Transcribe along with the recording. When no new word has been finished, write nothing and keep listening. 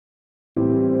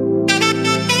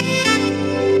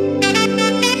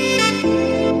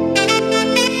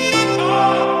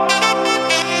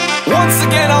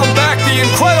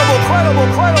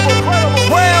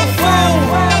Redfoo,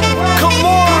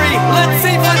 KOMORI,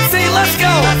 Latifa Tee, let's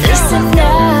go. Listen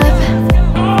up,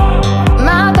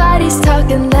 my body's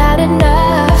talking loud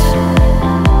enough.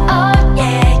 Oh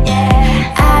yeah,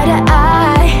 yeah. Eye to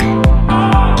eye,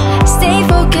 stay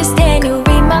focused and you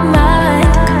read my mind.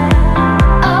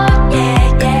 Oh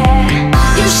yeah,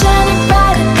 yeah. You're shining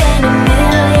brighter than a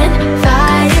million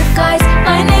fireflies.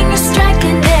 Lightning is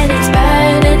striking and it's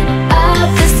burning up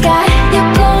the sky.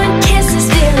 You're blowing kisses,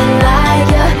 feeling like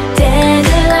a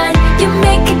dandelion. You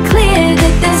make it clear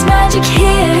that there's magic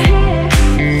here.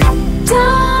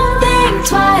 Don't think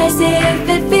twice if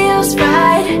it feels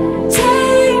right.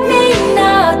 Take me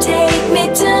now, take me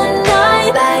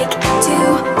tonight. Like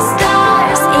two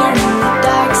stars in the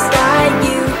dark sky.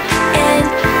 You and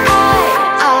I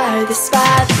are the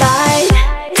spotlight.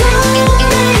 Don't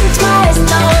think twice,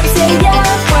 don't say a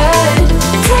word.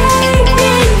 Take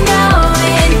me now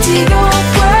into your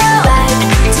world. Like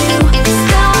two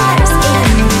stars in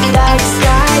the dark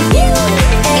sky. You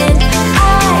and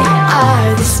I are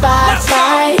the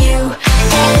spotlight. You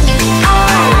and I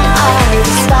are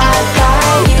the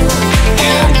spotlight. You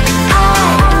and I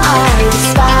are the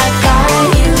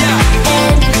spotlight. You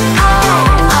and I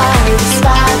are the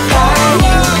spotlight.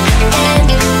 You and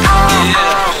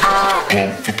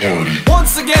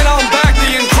Once again, I'm back,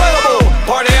 the incredible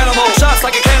party animal. Shots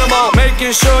like a cannonball,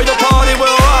 making sure your party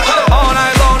will rock. All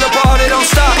night long, the party don't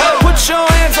stop. Put your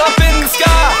hands up in the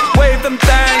sky, wave them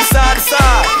things side to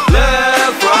side.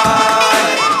 Left,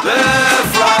 right,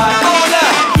 oh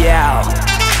now. Yeah,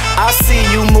 I see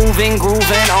you moving,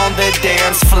 grooving on the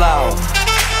dance floor.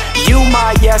 You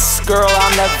my yes girl,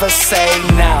 I'll never say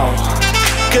no.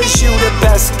 Cause you the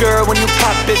best girl when you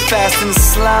pop it fast and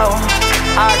slow.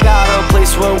 I got a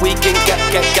place where we can get,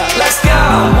 let's go.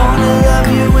 I wanna love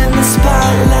you in the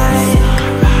spotlight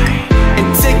and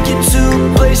take you to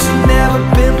a place you've never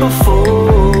been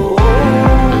before.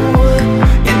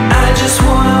 And I just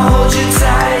wanna hold you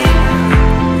tight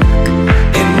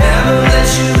and never let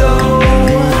you go.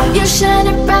 you're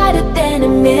shining brighter than a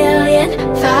million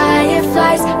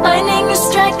fireflies. Lightning is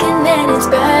striking and it's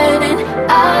burning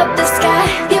up the sky.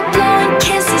 You're blowing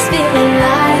kisses, feeling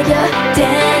like a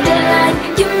dandelion.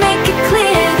 You make it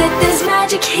clear that there's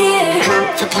magic here.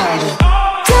 Don't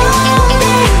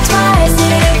think twice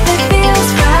if it feels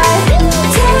right.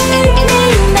 Take me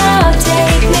now,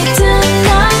 take me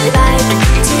tonight. Like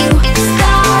two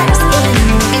stars in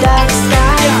the dark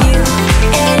sky. You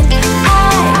and I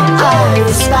are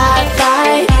the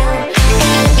spotlight. You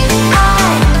and I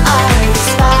are the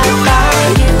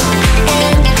spotlight. You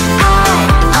and I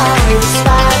are the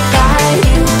spotlight.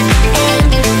 You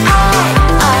and I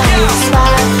are the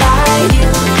spotlight. You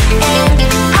and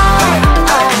I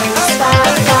are the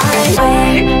spotlight.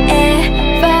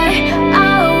 Wherever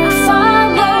I will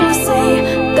follow, say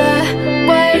the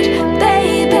word,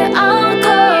 baby, I'll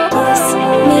go. Kiss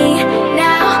me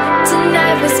now,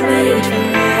 tonight was made for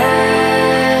us.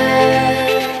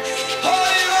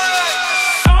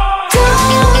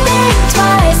 Don't think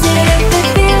twice if it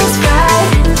feels right.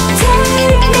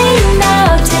 Take me now,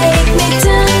 take me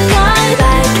tonight.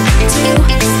 Like two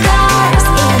stars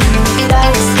in the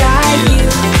dark sky. You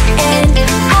and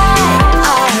I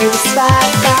are the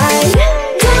spotlight.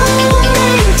 Don't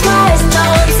think twice,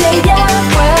 don't say a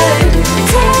word.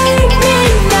 Take me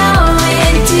now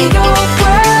into your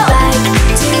world. Like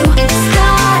two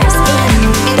stars in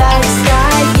the dark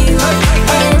sky. You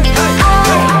and I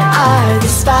are the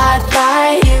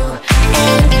spotlight. You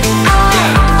and I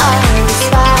are the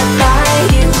spotlight.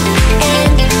 You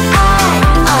and I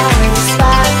are the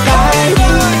spotlight.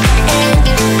 You and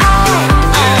I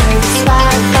are the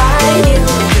spotlight. You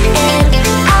and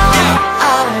I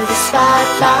are the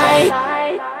spotlight.